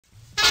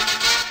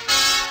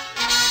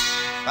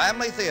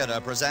Family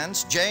Theater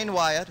presents Jane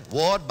Wyatt,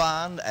 Ward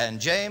Bond, and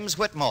James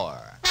Whitmore.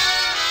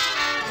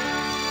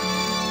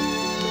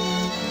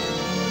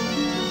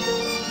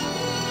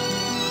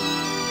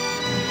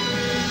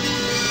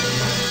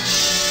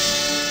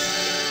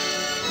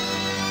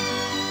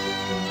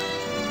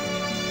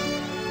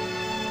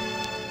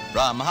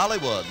 From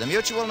Hollywood, the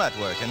Mutual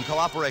Network, in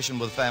cooperation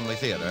with Family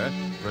Theater,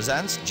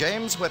 presents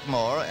James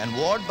Whitmore and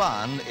Ward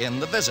Bond in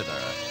The Visitor.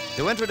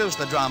 To introduce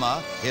the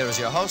drama, here is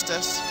your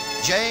hostess,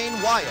 Jane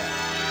Wyatt.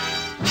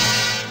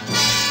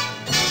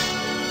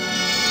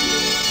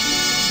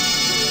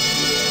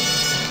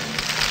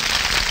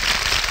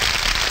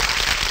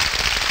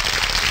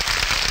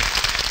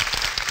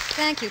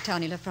 Thank you,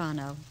 Tony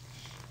Lafrano.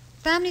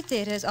 Family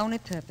Theater's only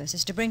purpose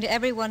is to bring to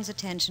everyone's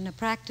attention a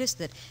practice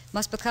that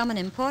must become an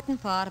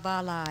important part of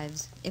our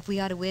lives if we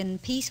are to win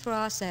peace for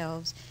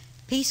ourselves,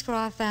 peace for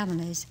our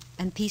families,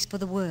 and peace for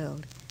the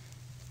world.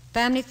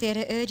 Family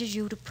Theater urges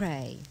you to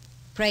pray.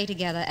 Pray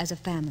together as a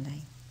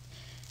family.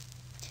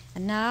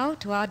 And now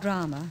to our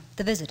drama,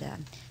 The Visitor,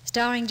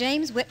 starring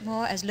James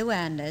Whitmore as Lou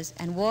Anders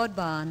and Ward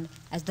Bond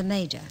as the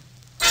Major.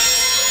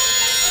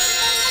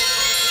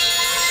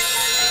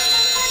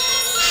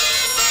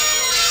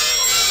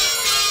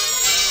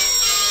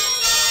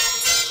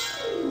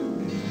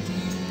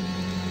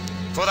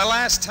 For the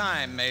last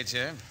time,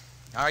 Major,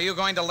 are you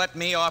going to let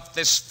me off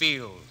this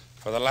field?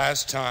 For the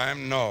last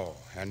time, no.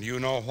 And you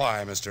know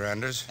why, Mr.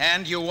 Anders.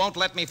 And you won't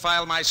let me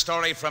file my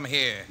story from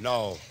here?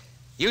 No.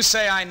 You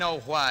say I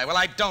know why. Well,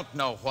 I don't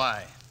know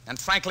why. And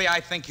frankly,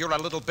 I think you're a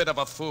little bit of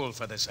a fool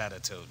for this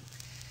attitude.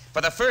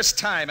 For the first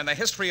time in the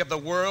history of the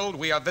world,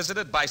 we are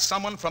visited by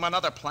someone from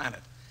another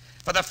planet.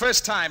 For the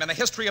first time in the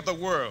history of the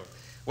world,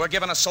 we're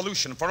given a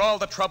solution for all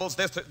the troubles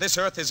this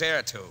Earth is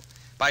heir to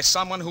by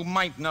someone who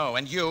might know.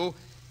 And you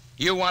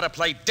want to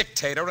play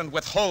dictator and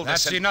withhold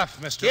us. That's enough,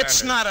 Mr. Anders.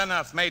 It's not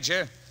enough,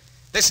 Major.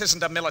 This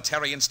isn't a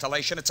military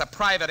installation. It's a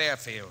private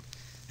airfield.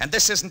 And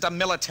this isn't a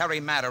military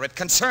matter. It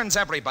concerns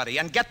everybody.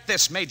 And get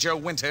this, Major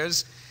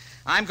Winters,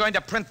 I'm going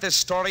to print this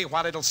story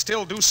while it'll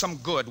still do some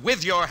good,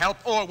 with your help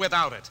or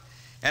without it.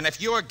 And if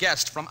your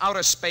guest from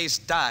outer space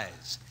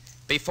dies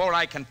before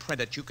I can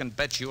print it, you can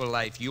bet your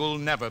life you'll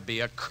never be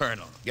a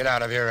colonel. Get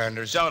out of here,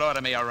 Anders. Don't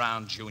order me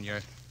around,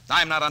 Junior.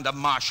 I'm not under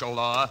martial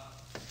law.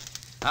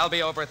 I'll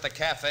be over at the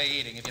cafe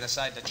eating if you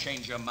decide to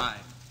change your mind.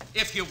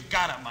 If you've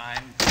got a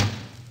mind.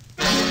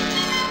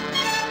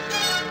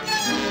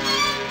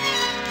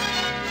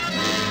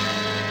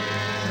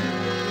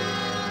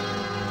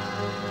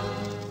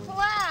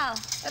 Wow.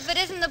 If it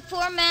isn't the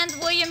poor man's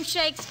William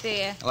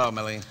Shakespeare. Hello,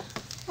 Millie.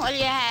 What'll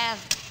you have?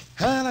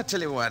 Well, I'll tell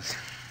you what.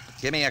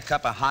 Give me a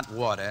cup of hot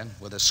water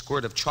with a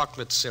squirt of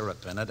chocolate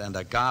syrup in it and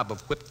a gob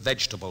of whipped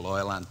vegetable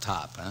oil on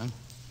top, huh?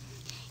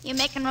 You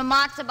making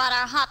remarks about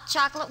our hot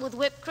chocolate with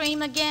whipped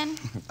cream again?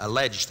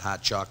 Alleged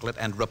hot chocolate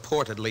and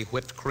reportedly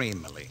whipped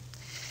cream, Millie.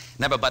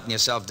 Never button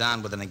yourself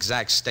down with an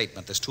exact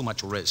statement. There's too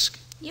much risk.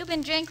 You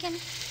been drinking?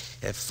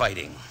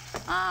 Fighting.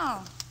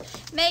 Oh.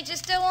 Major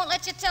still won't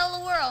let you tell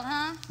the world,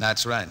 huh?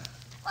 That's right.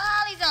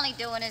 Well, he's only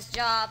doing his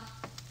job.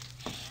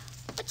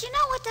 But you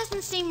know what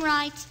doesn't seem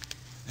right?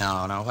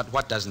 No.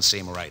 What doesn't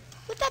seem right?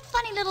 With that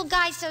funny little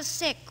guy so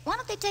sick, why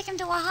don't they take him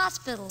to a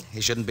hospital?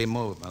 He shouldn't be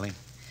moved, Millie.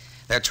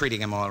 They're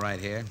treating him all right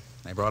here.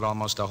 They brought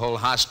almost a whole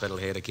hospital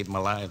here to keep him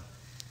alive.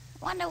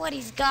 Wonder what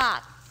he's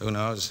got. Who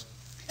knows?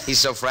 He's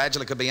so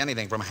fragile it could be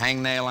anything from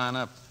hangnail on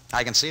up.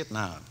 I can see it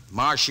now.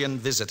 Martian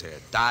visitor,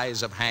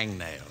 dies of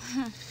hangnail.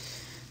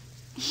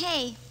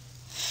 Hey,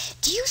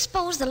 do you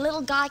suppose the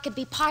little guy could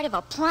be part of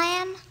a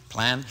plan?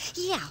 Plan?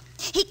 Yeah.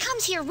 He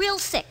comes here real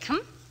sick,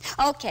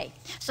 Okay,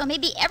 so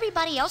maybe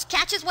everybody else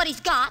catches what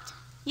he's got,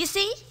 you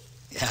see?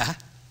 Yeah?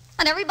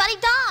 And everybody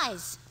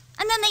dies.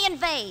 And then they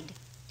invade.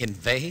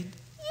 Invade?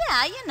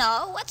 Yeah, you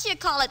know, what you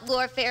call it,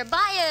 warfare,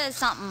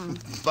 something.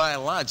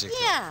 Biological.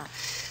 Yeah.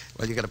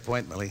 Well, you got a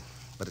point, Millie,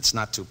 but it's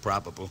not too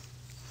probable.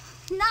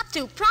 Not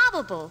too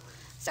probable.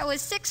 So a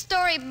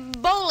 6-story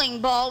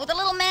bowling ball with a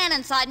little man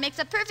inside makes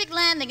a perfect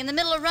landing in the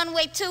middle of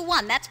runway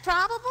 21. That's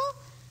probable?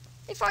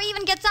 Before he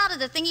even gets out of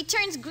the thing, he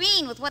turns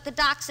green with what the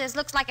doc says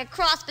looks like a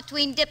cross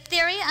between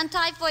diphtheria and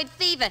typhoid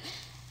fever.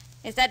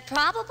 Is that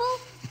probable?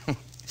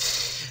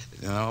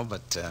 No,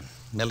 but,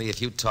 Millie,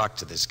 if you talk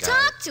to this guy...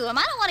 Talk to him?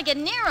 I don't want to get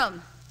near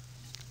him.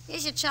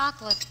 Here's your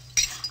chocolate.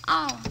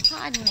 Oh,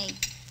 pardon me.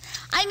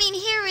 I mean,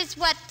 here is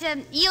what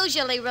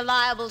usually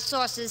reliable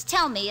sources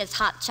tell me is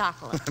hot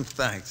chocolate.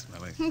 Thanks,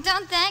 Millie.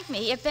 Don't thank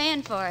me. You're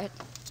paying for it.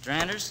 Mr.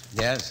 Anders?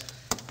 Yes?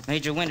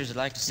 Major Winters would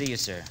like to see you,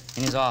 sir,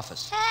 in his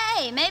office.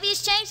 Hey, maybe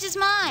he's changed his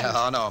mind.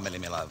 Oh, no, Millie,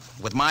 me love.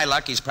 With my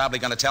luck, he's probably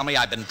going to tell me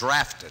I've been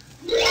drafted.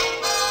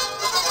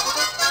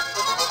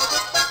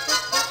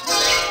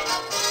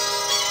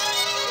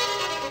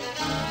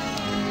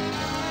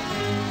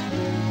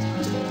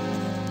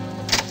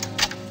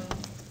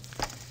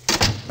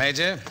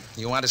 Major,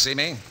 you want to see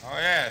me? Oh,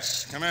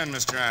 yes. Come in,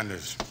 Mr.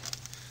 Anders.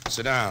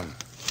 Sit down.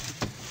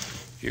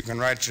 You can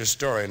write your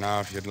story now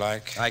if you'd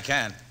like. I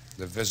can.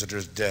 The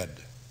visitor's dead.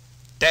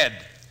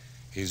 Dead?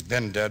 He's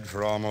been dead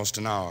for almost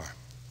an hour.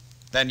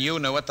 Then you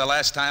knew it the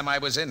last time I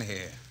was in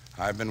here.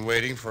 I've been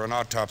waiting for an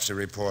autopsy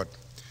report.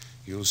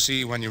 You'll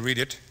see when you read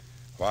it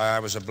why I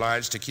was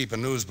obliged to keep a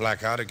news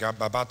blackout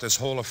about this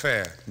whole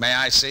affair. May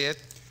I see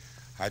it?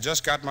 I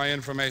just got my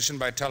information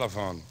by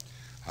telephone.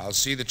 I'll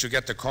see that you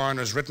get the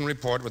coroner's written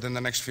report within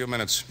the next few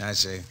minutes. I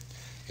see.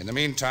 In the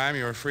meantime,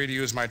 you're free to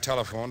use my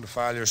telephone to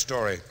file your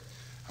story.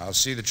 I'll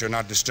see that you're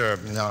not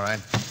disturbed. All right.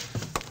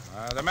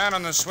 The man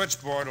on the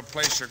switchboard will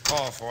place your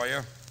call for you.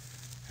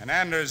 And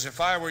Anders,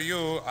 if I were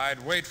you,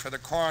 I'd wait for the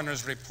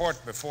coroner's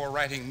report before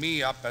writing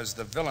me up as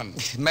the villain.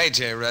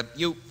 Major,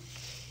 you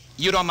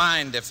don't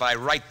mind if I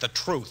write the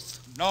truth?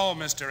 No,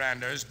 Mr.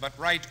 Anders, but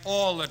write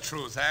all the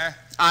truth, eh?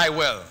 I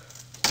will.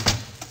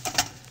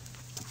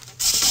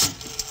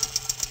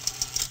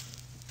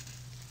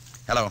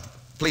 Hello.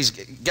 Please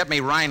get me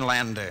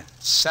Rhinelander,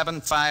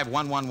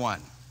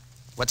 75111.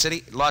 What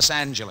city? Los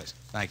Angeles.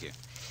 Thank you.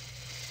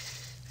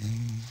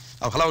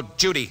 Oh, hello,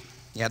 Judy.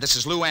 Yeah, this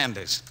is Lou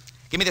Anders.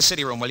 Give me the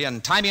city room, will you?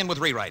 And tie me in with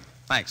rewrite.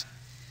 Thanks.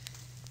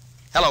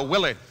 Hello,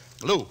 Willard.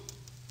 Lou,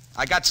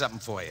 I got something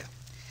for you.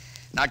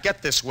 Now,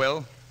 get this,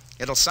 Will.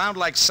 It'll sound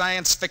like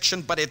science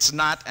fiction, but it's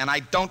not, and I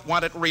don't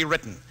want it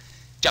rewritten.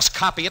 Just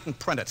copy it and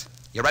print it.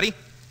 You ready?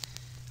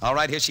 All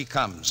right, here she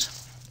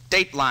comes.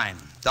 Dateline,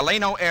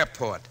 Delano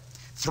Airport,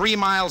 3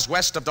 miles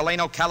west of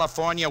Delano,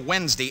 California,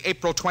 Wednesday,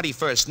 April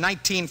 21st,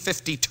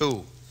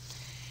 1952.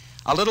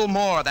 A little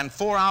more than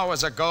 4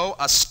 hours ago,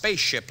 a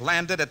spaceship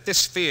landed at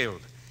this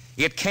field.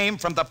 It came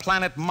from the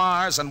planet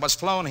Mars and was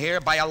flown here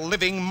by a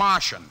living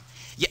Martian.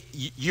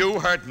 You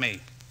heard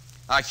me.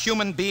 A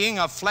human being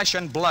of flesh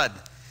and blood,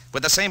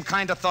 with the same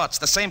kind of thoughts,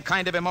 the same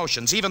kind of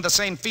emotions, even the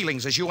same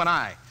feelings as you and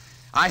I.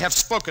 I have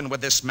spoken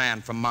with this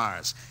man from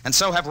Mars, and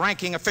so have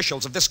ranking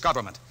officials of this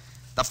government.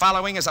 The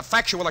following is a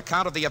factual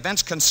account of the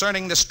events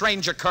concerning this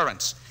strange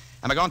occurrence.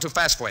 Am I going too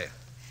fast for you?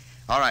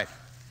 All right.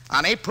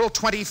 On April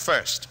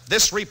 21st,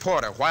 this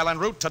reporter, while en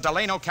route to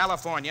Delano,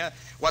 California,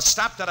 was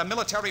stopped at a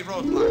military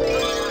roadblock.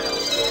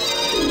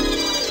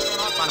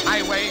 Off on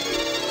highway.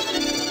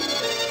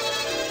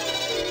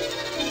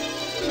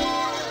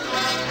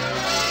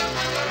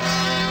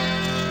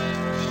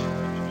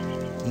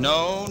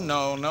 No.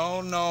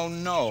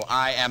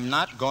 I am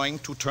not going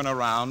to turn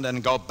around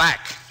and go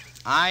back.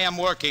 I am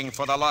working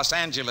for the Los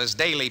Angeles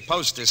Daily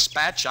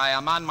Post-Dispatch. I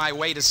am on my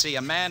way to see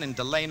a man in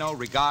Delano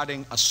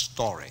regarding a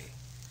story.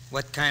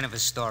 What kind of a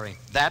story?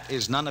 That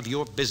is none of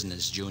your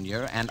business,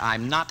 Junior, and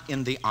I'm not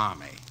in the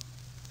Army.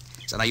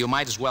 So now you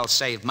might as well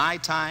save my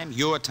time,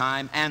 your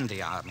time, and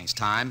the Army's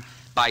time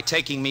by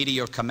taking me to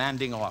your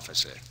commanding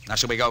officer. Now,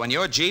 shall we go in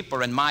your Jeep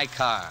or in my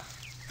car?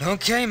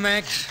 Okay,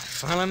 Mac.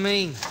 Follow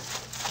me.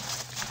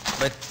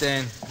 But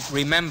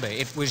remember,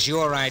 it was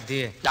your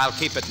idea. I'll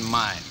keep it in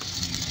mind.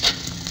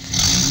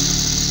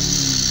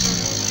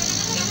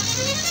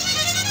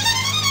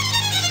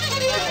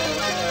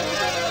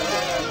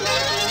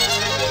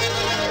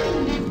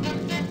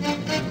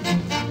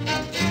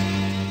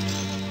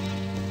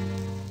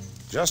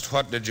 Just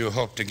what did you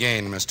hope to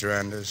gain, Mr.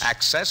 Anders?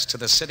 Access to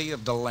the city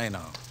of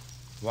Delano.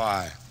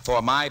 Why?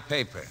 For my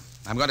paper.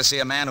 I'm going to see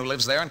a man who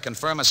lives there and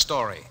confirm a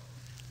story.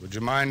 Would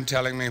you mind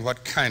telling me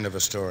what kind of a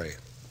story?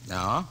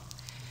 No.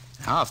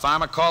 A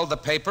farmer called the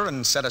paper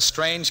and said a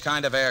strange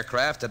kind of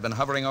aircraft had been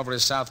hovering over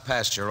his south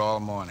pasture all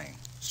morning.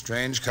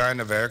 Strange kind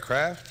of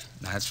aircraft?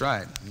 That's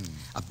right.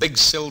 A big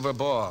silver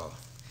ball.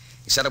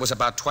 He said it was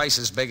about twice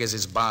as big as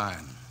his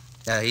barn.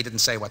 He didn't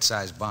say what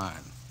size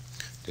barn.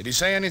 Did he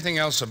say anything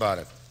else about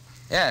it?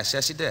 Yes,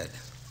 he did.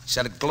 He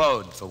said it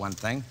glowed, for one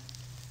thing,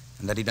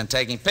 and that he'd been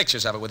taking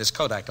pictures of it with his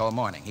Kodak all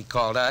morning. He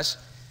called us,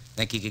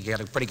 think he could get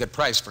a pretty good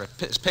price for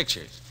his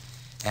pictures.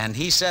 And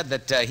he said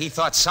that he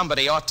thought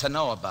somebody ought to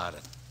know about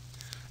it.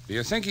 Do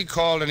you think he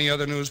called any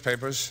other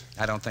newspapers?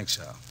 I don't think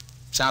so.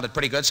 Sounded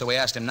pretty good, so we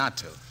asked him not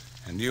to.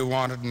 And you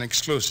wanted an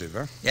exclusive,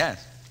 huh?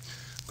 Yes.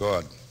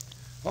 Good.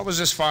 What was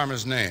this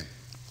farmer's name?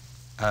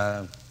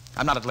 I'm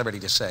not at liberty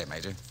to say,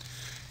 Major.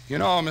 You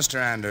know, Mr.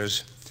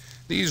 Anders,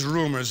 these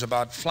rumors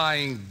about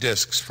flying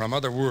discs from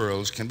other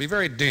worlds can be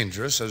very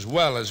dangerous as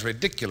well as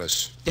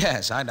ridiculous.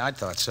 Yes, I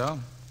thought so,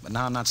 but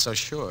now I'm not so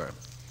sure.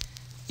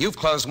 You've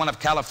closed one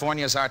of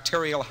California's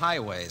arterial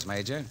highways,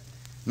 Major.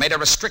 Made a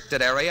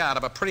restricted area out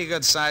of a pretty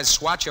good-sized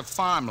swatch of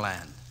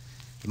farmland.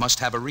 You must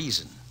have a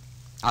reason.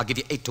 I'll give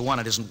you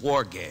 8-1 it isn't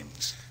war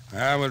games.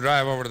 I will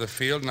drive over to the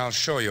field and I'll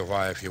show you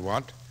why if you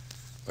want.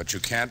 But you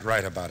can't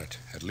write about it,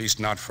 at least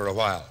not for a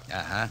while.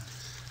 Uh-huh.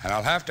 And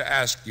I'll have to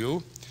ask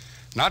you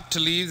not to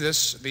leave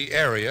the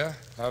area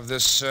of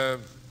this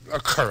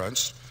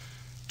occurrence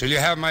till you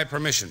have my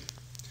permission.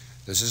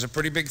 This is a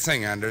pretty big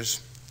thing,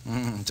 Anders.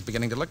 It's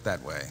beginning to look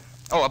that way.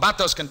 Oh, about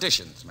those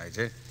conditions,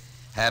 Major.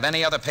 Have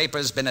any other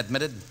papers been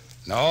admitted?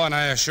 No, and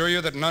I assure you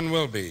that none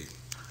will be.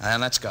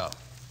 And let's go.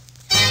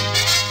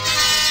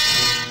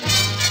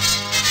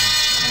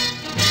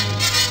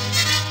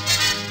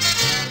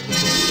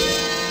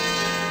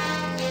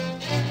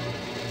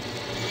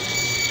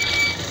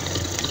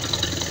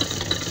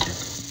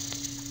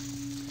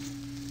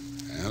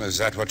 Well, is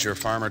that what your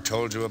farmer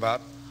told you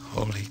about?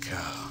 Holy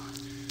cow.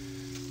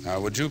 Now,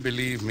 would you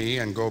believe me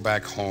and go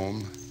back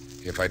home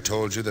if I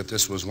told you that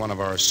this was one of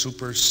our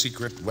super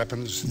secret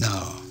weapons?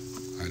 No.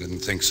 I didn't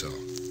think so.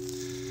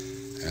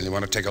 And you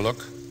want to take a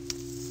look?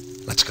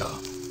 Let's go.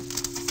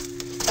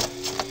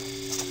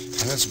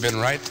 And it's been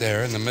right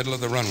there in the middle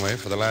of the runway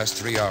for the last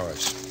 3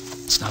 hours.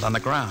 It's not on the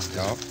ground.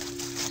 No.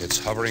 It's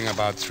hovering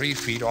about 3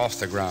 feet off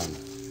the ground.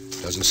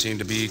 Doesn't seem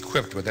to be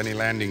equipped with any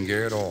landing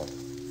gear at all.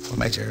 Well,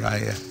 Major,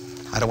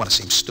 I don't want to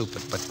seem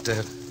stupid, but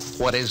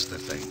what is the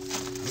thing?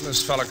 Well,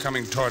 this fella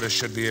coming toward us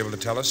should be able to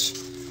tell us.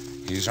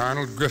 He's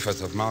Arnold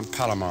Griffith of Mount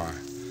Palomar.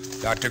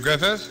 Dr.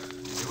 Griffith?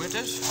 You with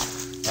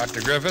us?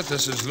 Dr. Griffith,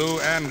 this is Lou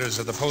Anders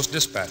of the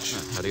Post-Dispatch.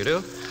 How do you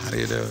do? How do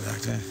you do,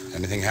 Doctor?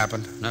 Anything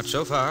happened? Not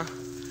so far.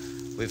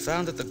 We've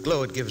found that the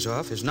glow it gives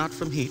off is not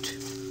from heat,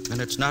 and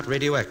it's not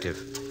radioactive.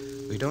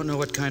 We don't know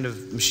what kind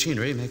of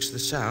machinery makes the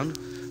sound,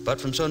 but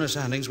from sonar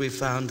soundings we've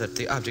found that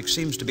the object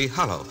seems to be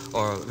hollow,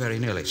 or very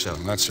nearly so.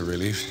 Well, that's a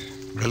relief.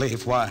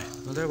 Relief? Why?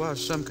 Well, there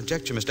was some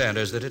conjecture, Mr.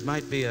 Anders, that it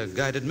might be a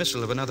guided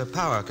missile of another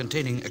power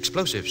containing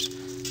explosives.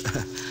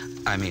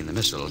 I mean the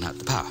missile, not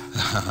the power.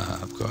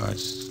 Of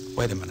course.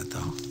 Wait a minute,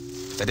 though.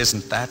 If it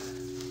isn't that,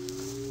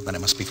 well, then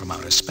it must be from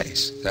outer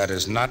space. That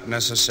is not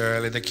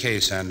necessarily the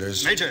case,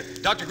 Anders. Major,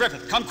 Dr.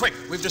 Griffith, come quick.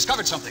 We've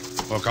discovered something.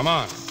 Well, come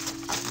on.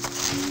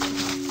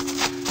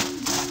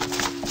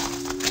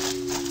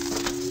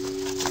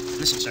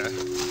 Listen, sir.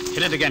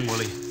 Hit it again,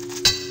 Wooly.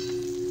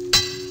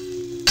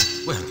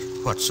 Well,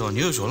 what's so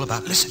unusual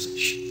about... Listen.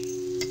 Shh.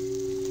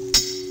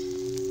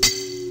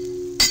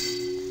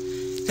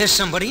 There's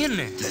somebody in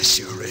there. There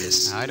sure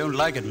is. I don't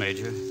like it,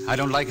 Major. I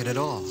don't like it at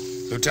all.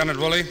 Lieutenant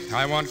Woolley,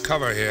 I want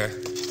cover here.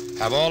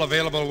 Have all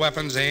available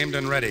weapons aimed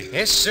and ready.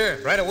 Yes, sir.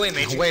 Right away,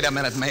 Major. Wait a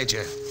minute,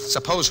 Major.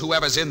 Suppose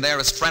whoever's in there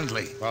is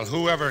friendly. Well,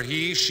 whoever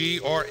he, she,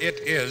 or it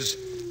is,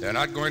 they're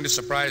not going to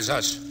surprise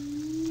us.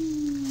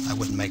 I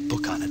wouldn't make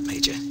book on it,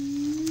 Major.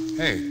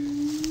 Hey,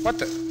 what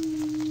the...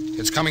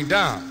 It's coming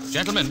down.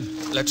 Gentlemen,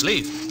 let's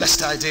leave.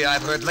 Best idea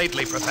I've heard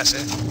lately, Professor.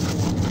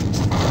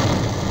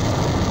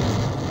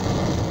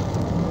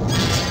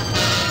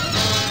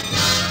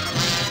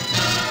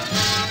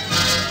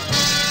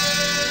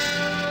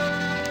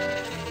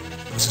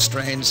 It was a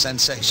strange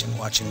sensation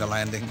watching the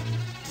landing.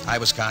 I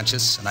was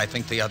conscious, and I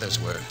think the others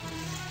were.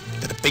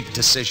 That a big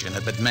decision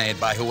had been made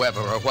by whoever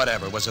or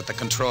whatever was at the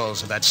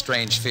controls of that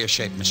strange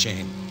fear-shaped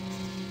machine.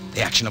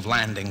 The action of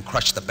landing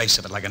crushed the base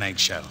of it like an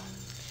eggshell.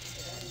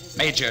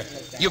 Major,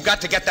 you've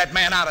got to get that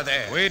man out of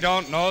there. We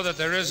don't know that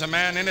there is a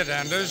man in it,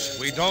 Anders.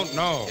 We don't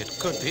know. It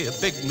could be a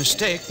big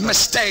mistake.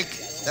 Mistake?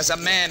 There's a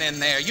man in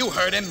there. You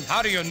heard him.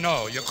 How do you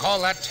know? You call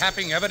that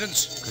tapping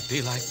evidence? Could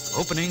be like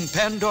opening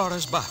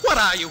Pandora's box. What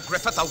are you,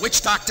 Griffith, a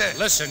witch doctor?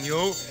 Listen,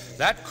 you.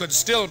 That could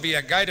still be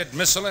a guided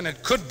missile, and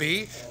it could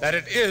be that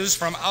it is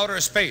from outer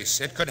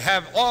space. It could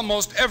have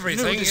almost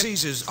everything. New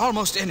diseases,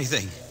 almost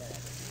anything.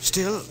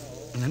 Still,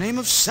 in the name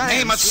of science...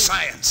 Name of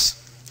science.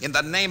 In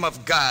the name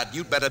of God,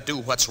 you'd better do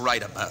what's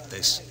right about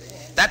this.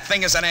 That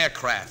thing is an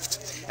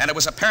aircraft, and it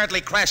was apparently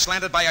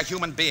crash-landed by a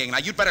human being. Now,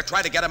 you'd better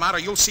try to get him out, or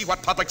you'll see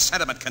what public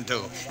sentiment can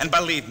do. And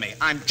believe me,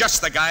 I'm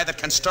just the guy that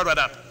can stir it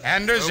up.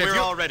 Anders, We're if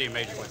you... all ready,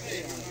 Major.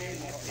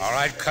 All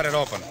right, cut it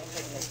open.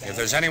 If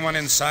there's anyone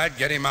inside,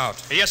 get him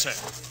out. Yes, sir.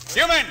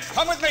 You men,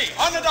 come with me.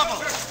 On the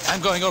double.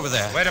 I'm going over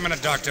there. Wait a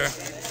minute, Doctor.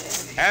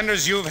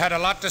 Anders, you've had a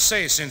lot to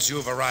say since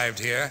you've arrived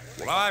here.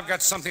 Well, I've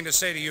got something to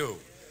say to you.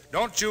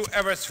 Don't you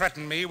ever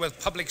threaten me with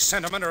public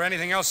sentiment or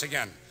anything else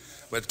again.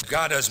 With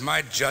God as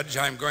my judge,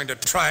 I'm going to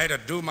try to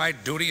do my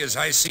duty as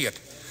I see it.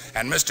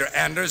 And, Mr.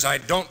 Anders, I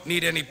don't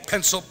need any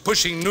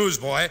pencil-pushing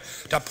newsboy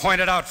to point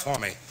it out for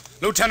me.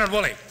 Lieutenant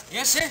Woolley.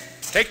 Yes, sir?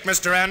 Take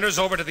Mr. Anders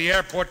over to the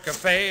airport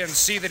cafe and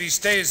see that he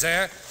stays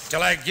there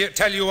till I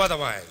tell you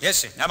otherwise. Yes,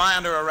 sir. Am I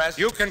under arrest?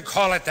 You can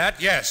call it that,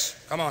 yes.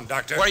 Come on,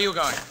 Doctor. Where are you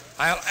going?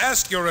 I'll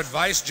ask your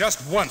advice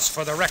just once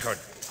for the record.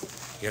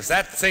 If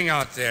that thing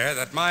out there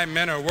that my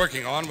men are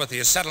working on with the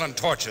acetylene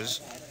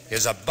torches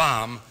is a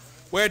bomb,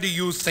 where do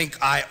you think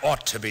I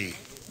ought to be?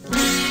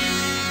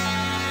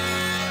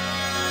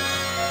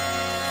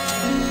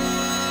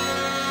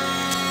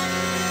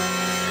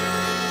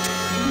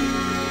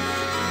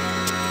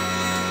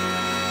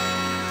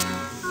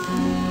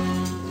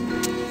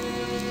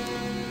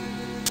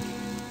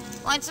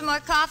 Want some more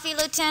coffee,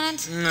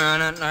 Lieutenant?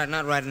 No,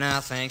 not right now,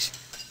 thanks.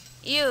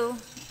 You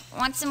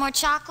want some more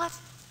chocolate?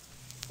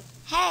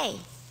 Hey,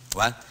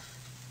 What?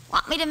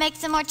 want me to make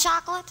some more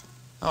chocolate?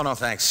 Oh, no,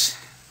 thanks.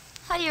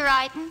 What are you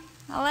writing?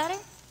 A letter?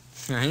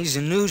 He's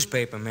a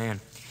newspaper man.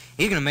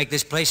 He's going to make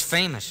this place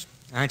famous,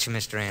 aren't you,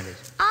 Mr.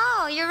 Anders?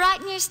 Oh, you're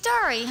writing your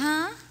story,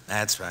 huh?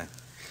 That's right.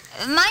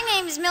 My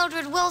name's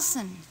Mildred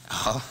Wilson.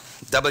 Oh,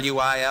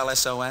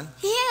 W-I-L-S-O-N?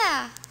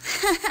 Yeah.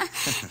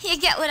 You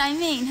get what I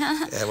mean,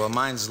 huh? Yeah, well,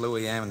 mine's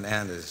Louis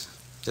Anders.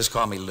 Just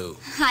call me Lou.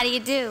 How do you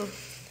do?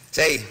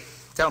 Say,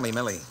 tell me,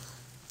 Millie.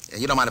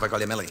 You don't mind if I call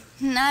you Millie?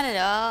 Not at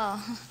all.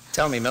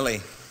 Tell me,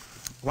 Millie,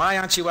 why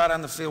aren't you out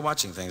on the field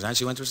watching things?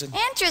 Aren't you interested?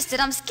 Interested?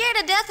 I'm scared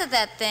to death of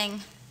that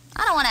thing.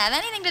 I don't want to have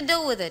anything to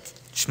do with it.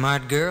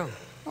 Smart girl.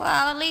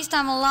 Well, at least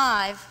I'm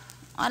alive.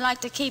 I'd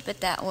like to keep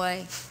it that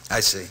way. I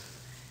see.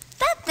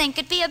 That think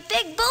it'd be a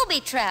big booby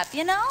trap,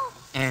 you know?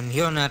 And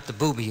you're not the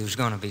booby who's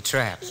going to be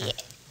trapped. Huh?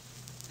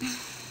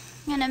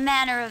 In a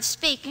manner of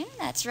speaking,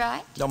 that's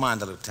right. Don't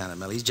mind the lieutenant,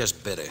 Millie. He's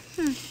just bitter.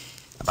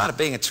 About it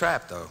being a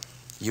trap, though.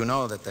 You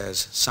know that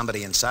there's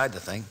somebody inside the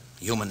thing.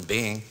 Human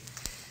being.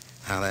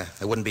 Now,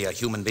 there wouldn't be a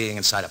human being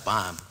inside a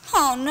bomb.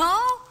 Oh, no?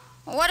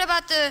 What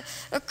about the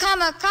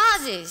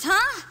kamikazes,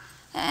 huh?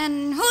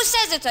 And who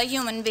says it's a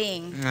human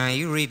being?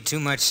 You read too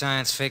much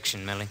science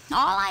fiction, Millie.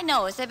 All I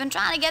know is they've been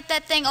trying to get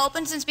that thing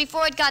open since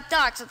before it got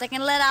dark so they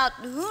can let out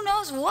who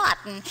knows what.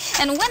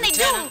 And when they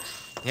do...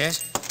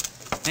 Yes?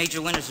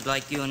 Major Winters would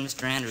like you and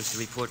Mr. Andrews to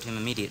report to him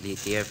immediately at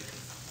the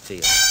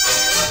airfield.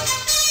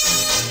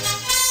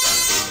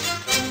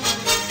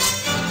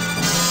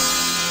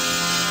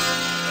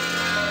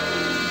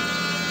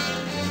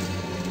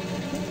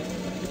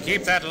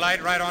 Keep that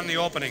light right on the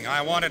opening.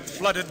 I want it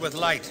flooded with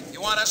light.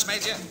 You want us,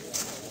 Major?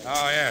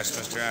 Oh, yes,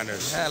 Mr.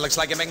 Anders. Yeah, looks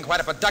like you're making quite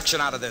a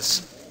production out of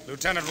this.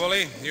 Lieutenant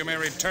Woolley, you may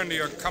return to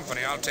your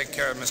company. I'll take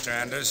care of Mr.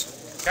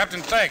 Anders.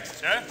 Captain Clegg.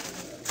 Sir?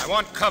 I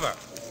want cover.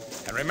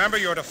 And remember,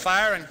 you're to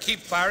fire and keep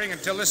firing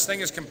until this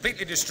thing is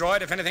completely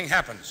destroyed if anything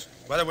happens,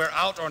 whether we're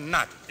out or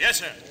not.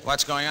 Yes, sir.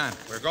 What's going on?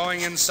 We're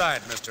going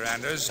inside, Mr.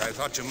 Anders. I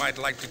thought you might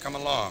like to come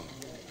along.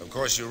 Of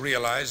course, you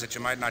realize that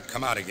you might not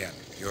come out again.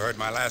 You heard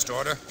my last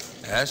order?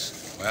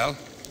 Yes? Well,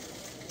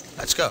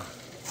 Let's go.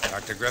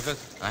 Dr.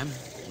 Griffith, I'm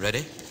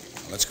ready.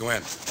 let's go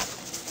in.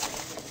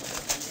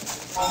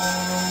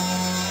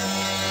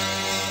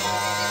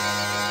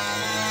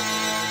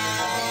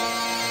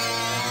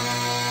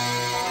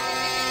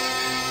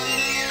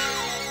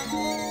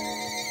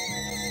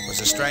 It was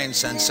a strange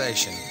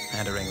sensation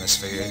entering the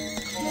sphere.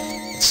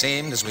 It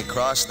seemed as we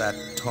crossed that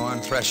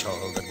torn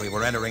threshold that we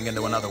were entering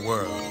into another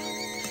world.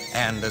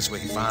 And as we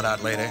found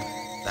out later,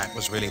 that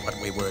was really what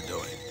we were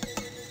doing.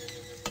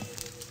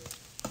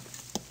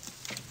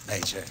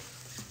 Major,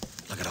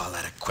 look at all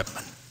that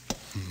equipment.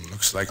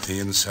 Looks like the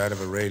inside of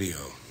a radio.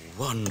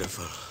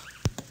 Wonderful.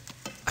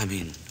 I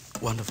mean,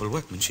 wonderful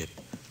workmanship.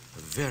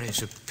 Very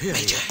superior.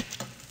 Major,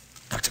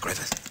 Dr.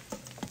 Griffith,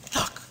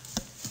 look.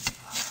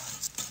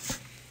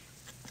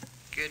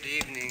 Good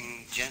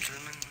evening,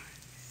 gentlemen.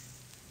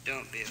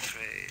 Don't be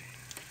afraid.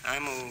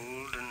 I'm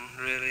old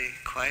and really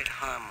quite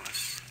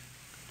harmless.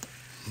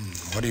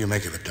 What do you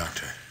make of it,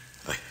 Doctor?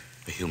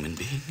 A human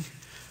being,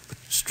 but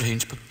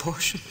strange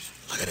proportions.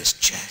 Look at his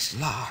chest.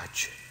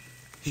 Large.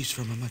 He's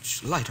from a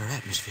much lighter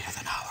atmosphere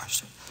than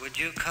ours. Would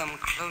you come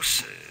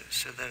closer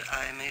so that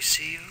I may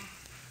see you?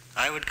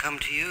 I would come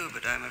to you,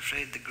 but I'm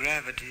afraid the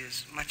gravity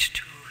is much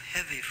too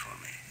heavy for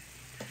me.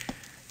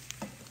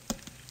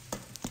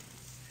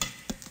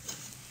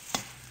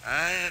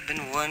 I have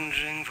been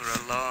wondering for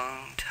a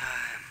long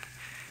time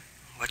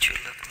what you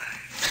look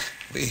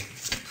like.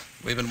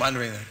 We've been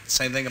wondering the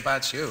same thing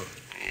about you.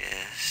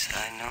 Yes,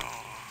 I know.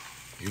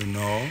 You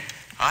know?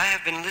 I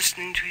have been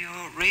listening to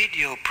your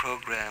radio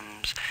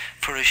programs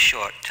for a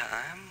short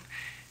time.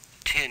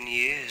 10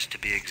 years, to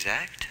be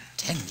exact.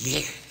 10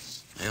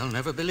 years? They'll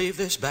never believe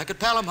this back at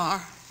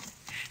Palomar.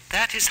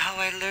 That is how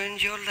I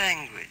learned your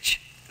language,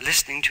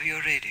 listening to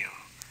your radio.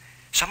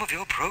 Some of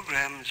your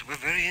programs were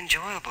very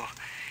enjoyable.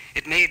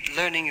 It made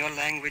learning your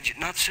language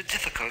not so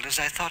difficult as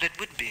I thought it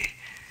would be.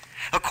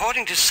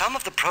 According to some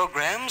of the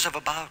programs of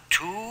about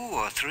 2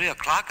 or 3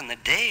 o'clock in the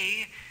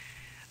day,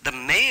 the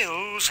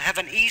males have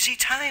an easy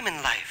time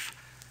in life,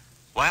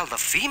 while the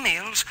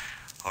females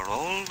are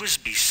always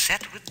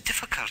beset with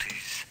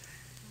difficulties.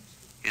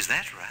 Is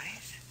that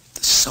right?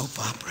 The soap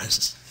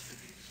operas.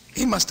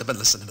 He must have been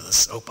listening to the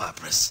soap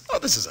operas. Oh,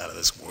 this is out of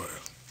this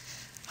world.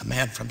 A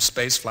man from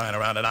space flying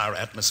around in our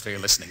atmosphere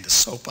listening to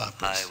soap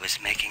operas. I was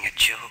making a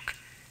joke.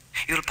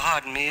 You'll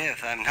pardon me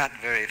if I'm not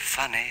very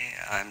funny.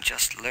 I'm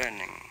just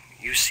learning.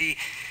 You see,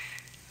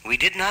 we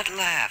did not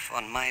laugh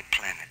on my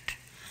planet.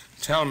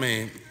 Tell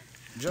me,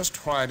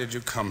 just why did you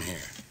come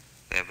here?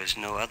 There was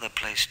no other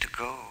place to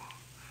go.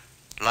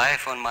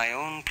 Life on my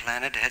own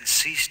planet had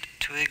ceased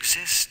to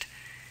exist.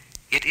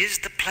 It is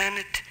the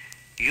planet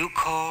you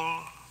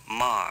call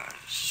Mars.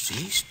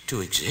 Ceased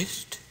to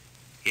exist?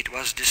 It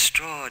was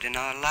destroyed in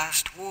our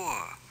last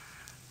war.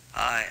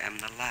 I am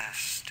the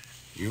last.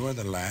 You are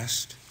the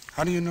last?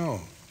 How do you know?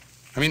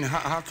 I mean,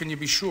 how can you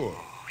be sure?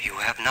 You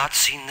have not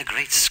seen the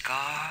great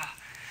scar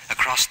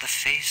across the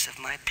face of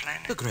my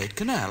planet? The Great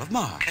Canal of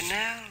Mars.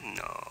 Canal?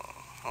 No.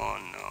 Oh,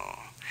 no.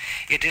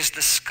 It is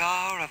the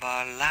scar of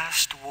our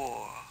last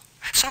war,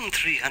 some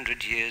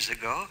 300 years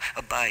ago,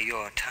 by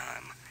your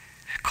time,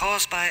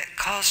 caused by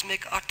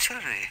cosmic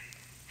artillery.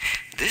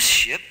 This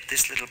ship,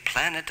 this little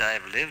planet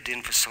I've lived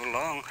in for so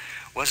long,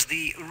 was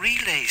the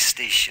relay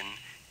station,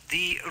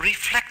 the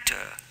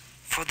reflector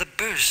for the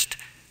burst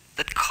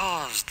that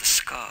caused the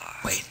scar.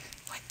 Wait.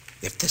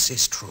 If this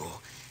is true,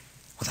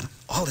 well, then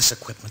all this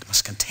equipment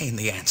must contain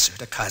the answer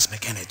to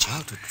cosmic energy.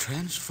 How to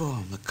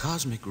transform the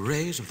cosmic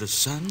rays of the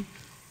sun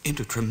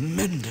into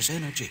tremendous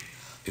energy.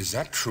 Is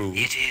that true?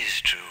 It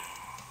is true.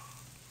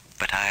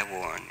 But I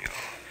warn you,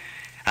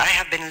 I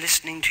have been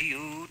listening to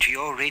you, to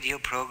your radio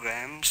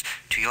programs,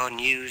 to your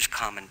news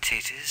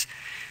commentators,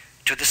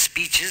 to the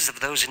speeches of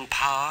those in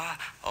power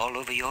all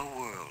over your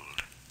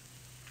world.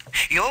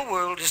 Your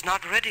world is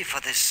not ready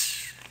for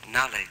this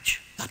knowledge.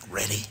 Not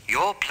ready?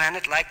 Your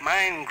planet, like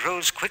mine,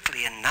 grows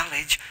quickly in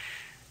knowledge,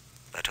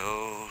 but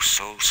oh,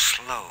 so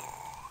slow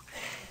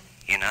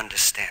in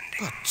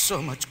understanding. But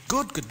so much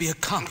good could be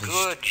accomplished.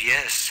 Good,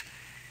 yes.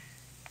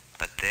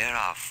 But there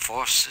are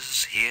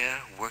forces here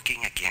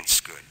working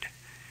against good,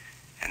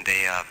 and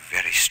they are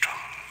very strong.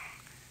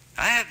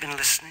 I have been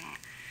listening.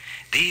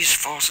 These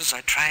forces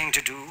are trying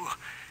to do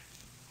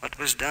what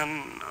was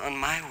done on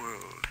my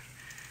world.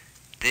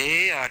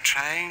 They are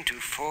trying to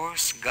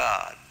force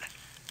God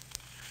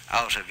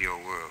out of your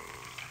world.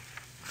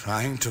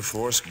 Trying to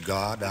force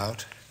God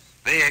out?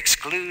 They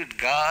exclude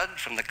God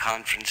from the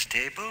conference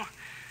table,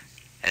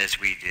 as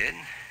we did.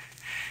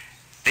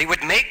 They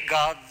would make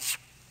gods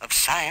of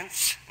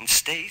science and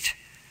state,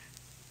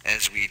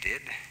 as we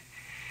did.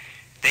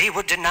 They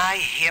would deny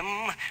him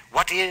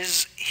what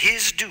is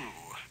his due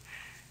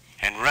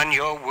and run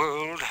your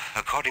world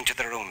according to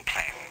their own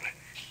plan,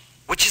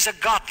 which is a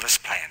godless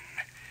plan.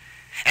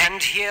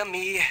 And hear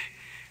me,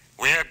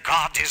 where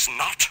God is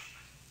not,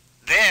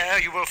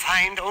 there you will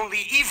find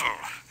only evil.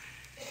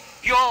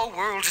 Your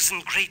world is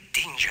in great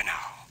danger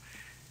now,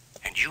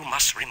 and you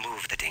must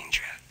remove the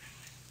danger.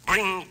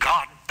 Bring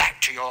God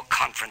back to your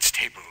conference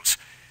tables,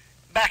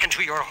 back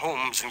into your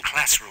homes and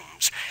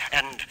classrooms,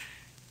 and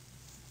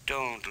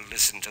don't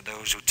listen to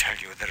those who tell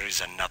you there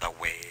is another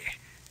way,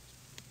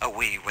 a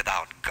way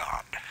without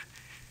God.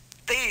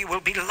 They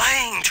will be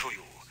lying to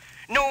you.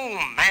 No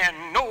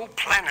man, no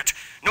planet,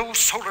 no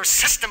solar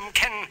system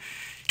can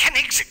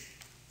exist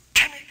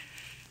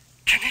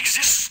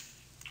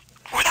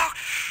without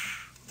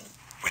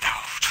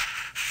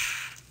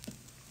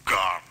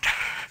God.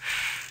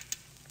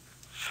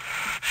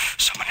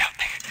 Someone help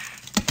me.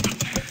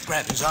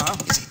 Grab his arm.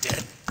 Is he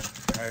dead?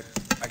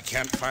 I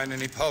can't find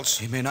any pulse.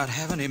 He may not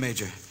have any,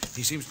 Major.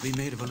 He seems to be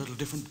made of a little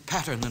different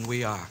pattern than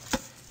we are.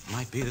 It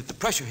might be that the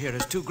pressure here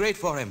is too great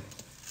for him.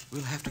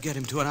 We'll have to get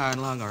him to an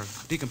iron lung or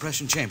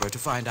decompression chamber to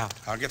find out.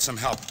 I'll get some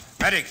help.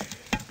 Medic!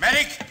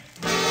 Medic!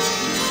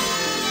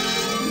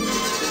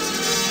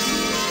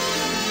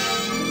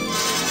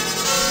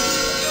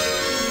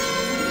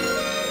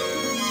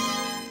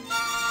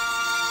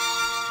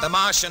 The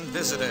Martian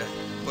visitor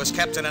was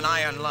kept in an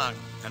iron lung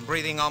and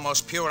breathing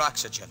almost pure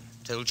oxygen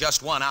till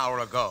just 1 hour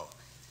ago.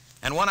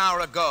 And 1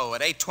 hour ago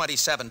at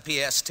 8:27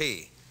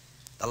 PST,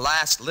 the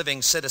last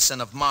living citizen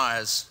of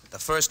Mars, the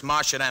first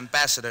Martian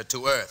ambassador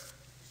to Earth,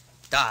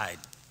 died.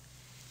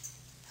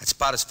 That's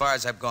about as far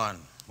as I've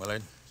gone,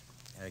 Willard,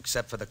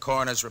 except for the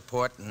coroner's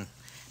report and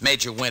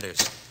Major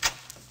Winters.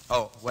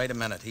 Oh, wait a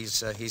minute.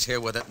 He's here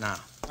with it now.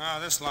 Ah,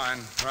 this line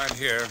right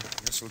here.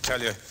 This will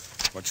tell you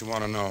what you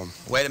want to know.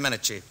 Wait a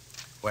minute, Chief.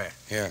 Where?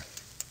 Here.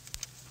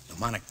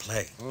 Pneumonic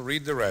plague. Well,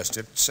 read the rest.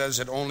 It says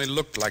it only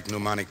looked like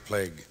pneumonic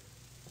plague.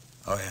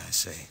 Oh, yeah, I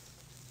see.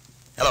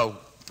 Hello,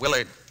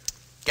 Willard.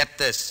 Get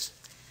this.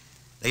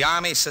 The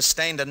Army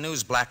sustained a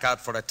news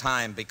blackout for a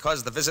time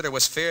because the visitor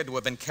was feared to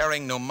have been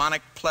carrying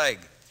pneumonic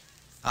plague,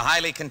 a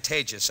highly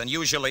contagious and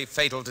usually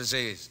fatal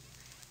disease.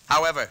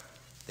 However,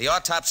 the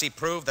autopsy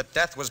proved that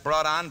death was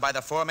brought on by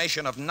the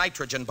formation of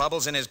nitrogen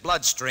bubbles in his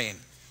bloodstream.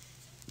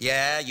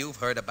 Yeah, you've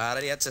heard about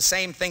it. It's the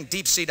same thing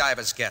deep-sea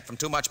divers get from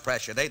too much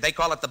pressure. They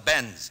call it the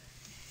bends.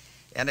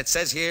 And it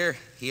says here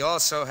he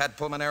also had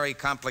pulmonary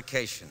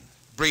complication,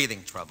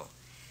 breathing trouble.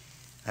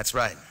 That's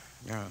right.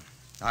 Yeah.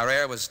 Our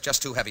air was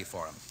just too heavy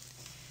for him.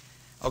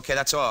 Okay,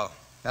 that's all.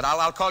 And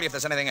I'll call you if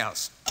there's anything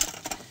else.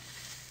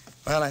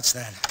 Well, that's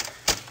that.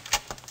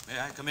 May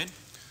I come in?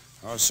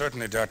 Oh,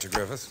 certainly, Dr.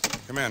 Griffith.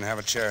 Come in, have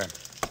a chair.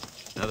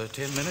 Another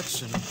 10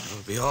 minutes and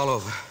it'll be all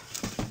over.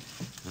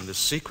 And the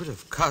secret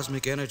of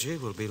cosmic energy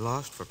will be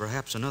lost for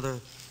perhaps another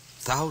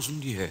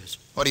 1,000 years.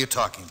 What are you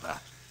talking about?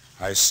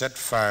 I set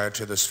fire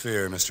to the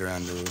sphere, Mr.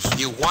 Andrews.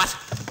 You what?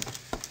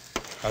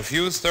 A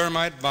few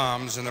thermite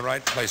bombs in the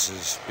right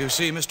places. You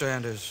see, Mr.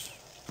 Anders,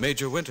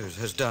 Major Winters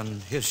has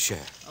done his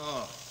share.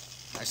 Oh,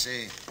 I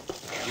see.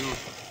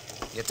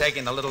 You're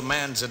taking the little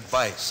man's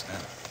advice.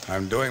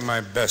 I'm doing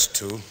my best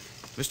to.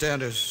 Mr.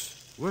 Anders,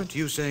 weren't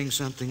you saying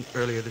something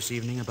earlier this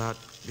evening about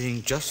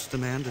being just the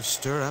man to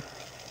stir up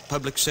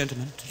public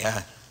sentiment?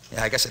 Yeah,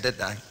 I guess I did,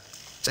 Doc.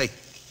 Say,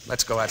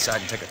 let's go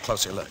outside and take a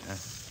closer look. Huh?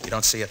 You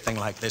don't see a thing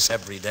like this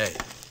every day.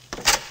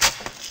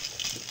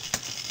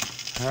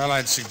 Well,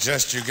 I'd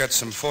suggest you get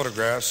some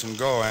photographs and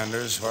go,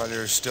 Anders, while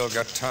you've still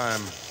got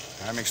time.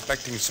 I'm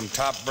expecting some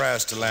top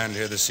brass to land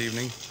here this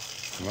evening.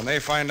 And when they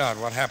find out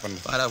what happened...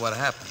 Find out what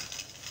happened?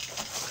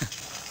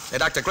 Hey,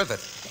 Dr.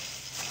 Griffith,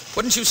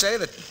 wouldn't you say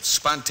that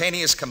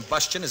spontaneous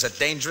combustion is a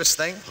dangerous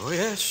thing? Oh,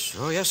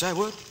 yes, I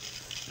would.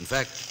 In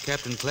fact,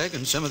 Captain Clegg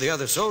and some of the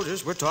other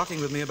soldiers were talking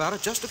with me about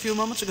it just a few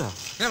moments ago.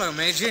 Hello,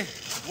 Major.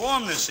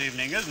 Warm this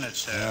evening, isn't it,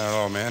 sir?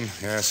 Hello, man.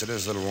 Yes, it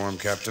is a little warm,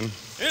 Captain.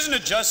 Isn't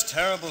it just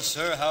terrible,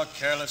 sir, how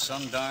careless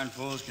some darn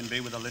fools can be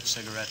with a lit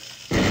cigarette?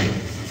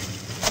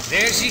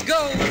 There she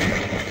goes.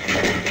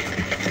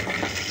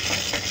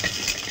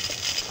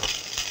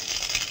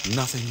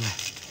 Nothing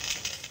left.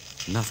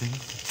 Nothing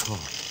at all.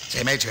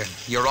 Say, Major,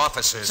 your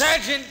officers...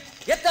 Sergeant,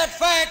 get that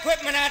fire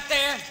equipment out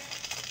there.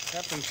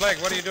 Captain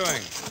Clegg, what are you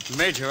doing?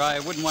 Major, I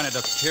wouldn't want it to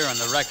appear on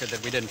the record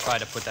that we didn't try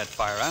to put that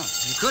fire out.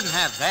 You couldn't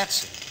have that,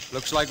 sir.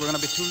 Looks like we're going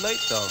to be too late,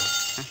 though.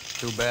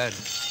 Too bad.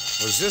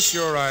 Was this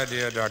your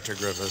idea, Dr.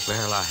 Griffith?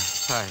 Well,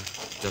 I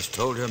just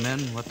told your men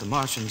what the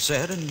Martian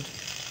said, and,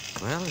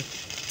 well, it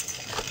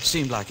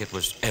seemed like it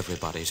was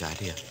everybody's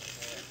idea.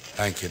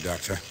 Thank you,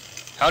 Doctor.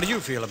 How do you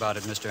feel about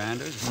it, Mr.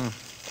 Anders?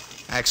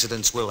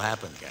 Accidents will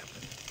happen, Captain.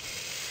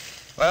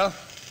 Well,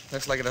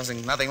 looks like it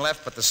doesn't nothing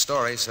left but the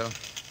story, so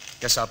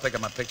guess I'll pick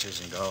up my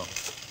pictures and go.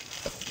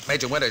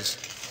 Major Winters,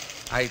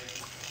 I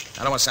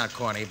don't want to sound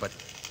corny, but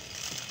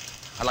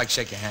I'd like to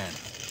shake your hand.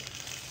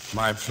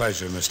 My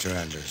pleasure, Mr.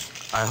 Anders.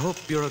 I hope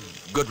you're a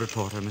good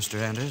reporter, Mr.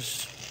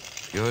 Anders.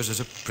 Yours is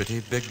a pretty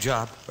big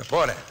job.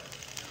 Reporter?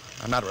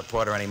 I'm not a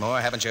reporter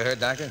anymore. Haven't you heard,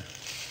 Doctor?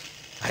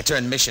 I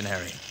turned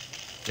missionary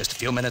just a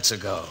few minutes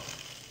ago.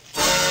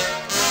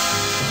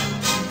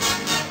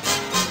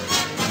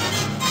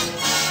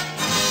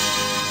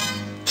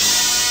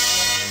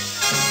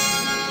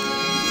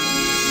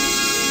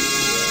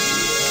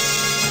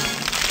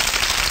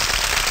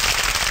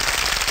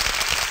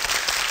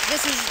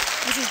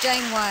 This is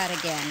Jane Wyatt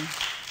again.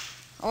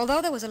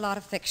 Although there was a lot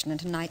of fiction in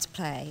tonight's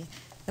play,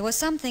 there were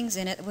some things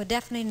in it that were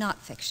definitely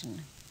not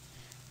fiction.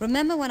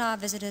 Remember when our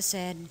visitor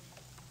said,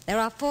 "There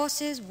are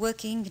forces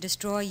working to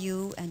destroy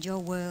you and your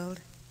world"?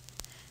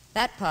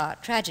 That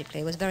part,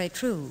 tragically, was very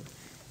true.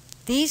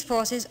 These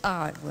forces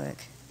are at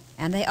work,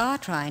 and they are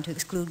trying to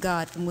exclude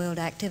God from world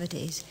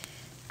activities,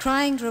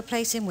 trying to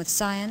replace him with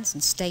science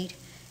and state,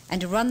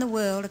 and to run the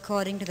world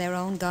according to their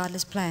own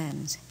godless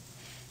plans.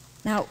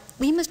 Now,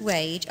 we must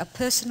wage a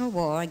personal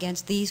war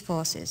against these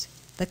forces,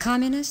 the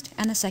communist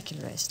and the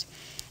secularist,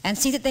 and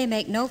see that they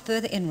make no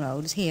further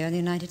inroads here in the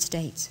United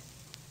States.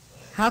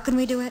 How can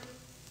we do it?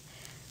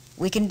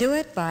 We can do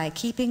it by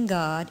keeping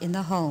God in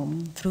the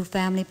home through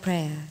family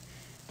prayer.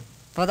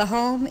 For the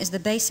home is the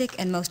basic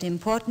and most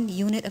important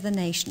unit of the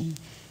nation,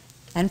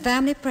 and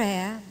family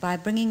prayer, by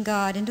bringing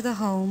God into the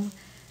home,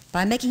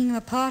 by making him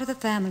a part of the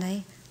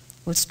family,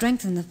 will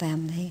strengthen the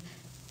family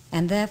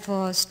and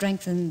therefore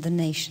strengthen the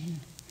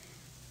nation.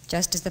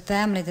 Just as the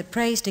family that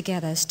prays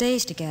together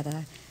stays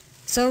together,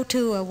 so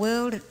too a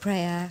world at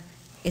prayer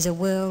is a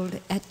world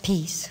at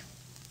peace.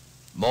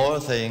 More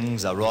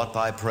things are wrought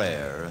by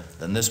prayer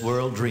than this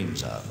world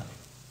dreams of.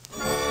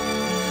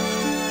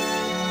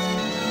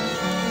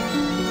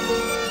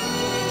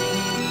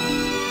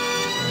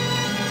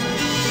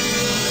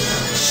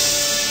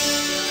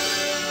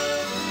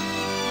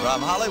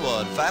 From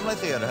Hollywood, Family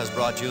Theater has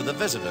brought you The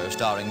Visitor,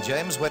 starring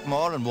James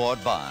Whitmore and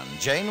Ward Bond.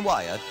 Jane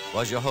Wyatt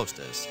was your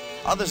hostess.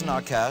 Others in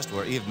our cast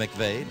were Eve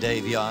McVeigh,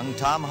 Dave Young,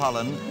 Tom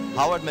Holland,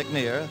 Howard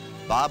McNear,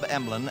 Bob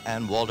Emblin,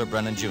 and Walter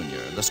Brennan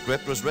Jr. The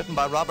script was written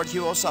by Robert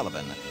Hugh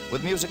O'Sullivan,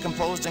 with music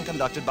composed and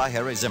conducted by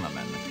Harry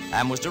Zimmerman,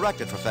 and was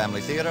directed for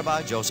Family Theater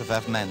by Joseph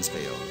F.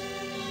 Mansfield.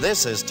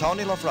 This is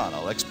Tony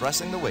Lofrano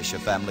expressing the wish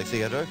of Family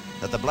Theater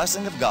that the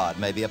blessing of God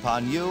may be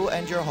upon you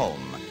and your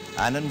home,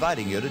 and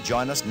inviting you to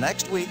join us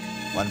next week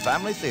when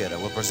Family Theater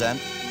will present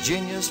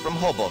Genius from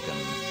Hoboken,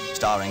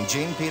 starring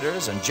Gene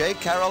Peters and J.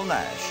 Carroll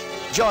Nash.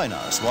 Join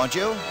us, won't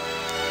you?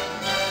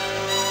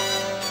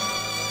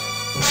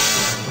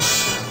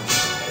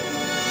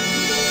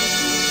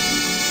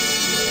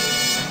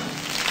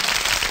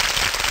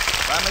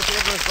 Family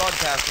Theater is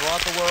broadcast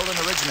throughout the world and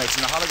originates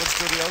in the Hollywood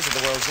studios of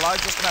the world's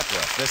largest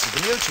network. This is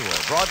the Mutual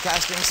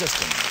Broadcasting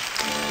System.